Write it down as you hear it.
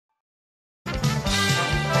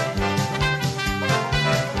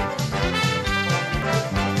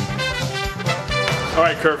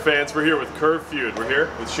Curve fans, we're here with Curve Feud. We're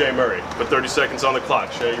here with Shea Murray. Put 30 seconds on the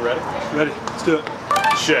clock. Shea, you ready? Ready. Let's do it.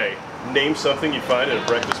 Shea, name something you find at a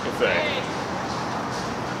breakfast buffet.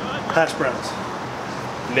 Hash browns.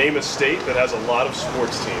 Name a state that has a lot of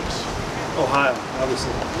sports teams. Ohio,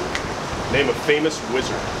 obviously. Name a famous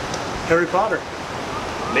wizard. Harry Potter.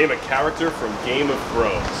 Name a character from Game of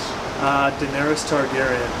Thrones. Daenerys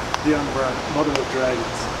Targaryen, the unbrand, mother of dragons.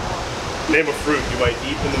 Name a fruit you might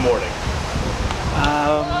eat in the morning.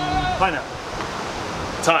 Pineapple.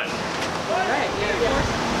 Time.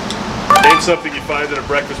 Name something you find at a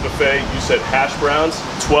breakfast buffet. You said hash browns,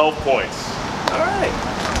 12 points. All right.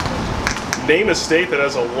 Name a state that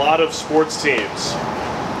has a lot of sports teams.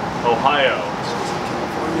 Ohio,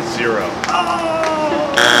 0.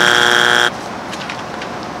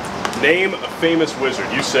 Name a famous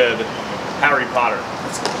wizard. You said Harry Potter.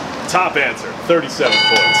 Top answer, 37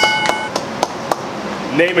 points.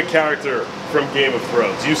 Name a character from Game of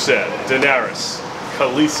Thrones. You said Daenerys,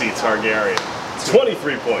 Khaleesi Targaryen.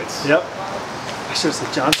 23 points. Yep. I should have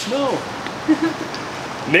said Jon Snow.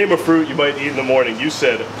 Name a fruit you might eat in the morning. You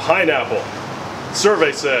said pineapple.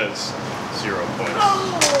 Survey says 0 points.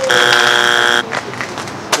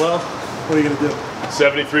 Well, what are you going to do?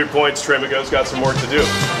 73 points. Trey McGough's got some work to do.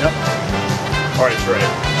 Yep. All right, Trey.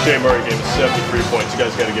 Shea Murray gave us 73 points. You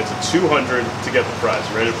guys got to get to 200 to get the prize.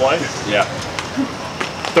 Ready to play? Yeah.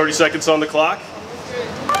 30 seconds on the clock.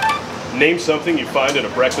 Name something you find at a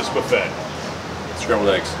breakfast buffet. Scrambled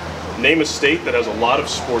eggs. Name a state that has a lot of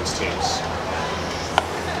sports teams.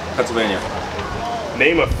 Pennsylvania.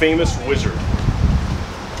 Name a famous wizard.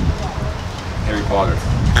 Harry Potter.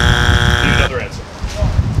 Need another answer.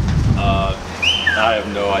 I have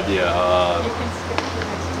no idea.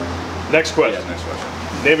 Next question. Yeah, next question.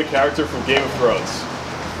 Name a character from Game of Thrones.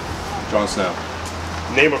 Jon Snow.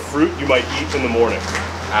 Name a fruit you might eat in the morning.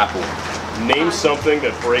 Apple. Name something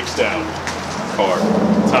that breaks down. Car.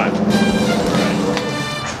 Time.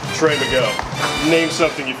 Trey McGough. Name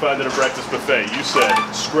something you find at a breakfast buffet. You said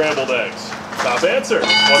scrambled eggs. Top answer.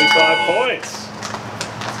 25 points.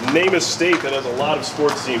 Name a state that has a lot of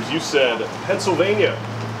sports teams. You said Pennsylvania.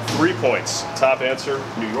 3 points. Top answer,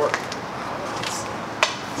 New York.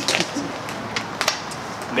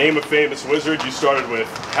 Name a famous wizard. You started with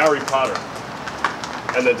Harry Potter.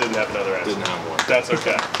 And then didn't have another answer. Didn't have one. That's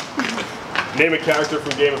okay. Name a character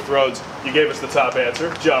from Game of Thrones. You gave us the top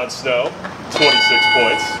answer. Jon Snow. 26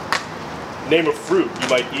 points. Name a fruit you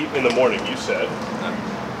might eat in the morning. You said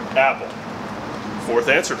apple. Fourth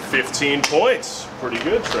answer, 15 points. Pretty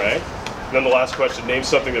good, Trey. And then the last question, name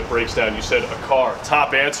something that breaks down. You said a car.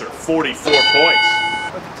 Top answer, 44 points.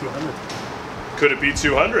 200. Could it be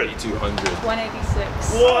 200? 200.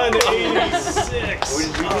 186. 186. What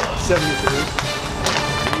did we get? 73.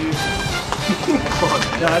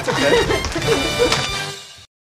 No, that's okay.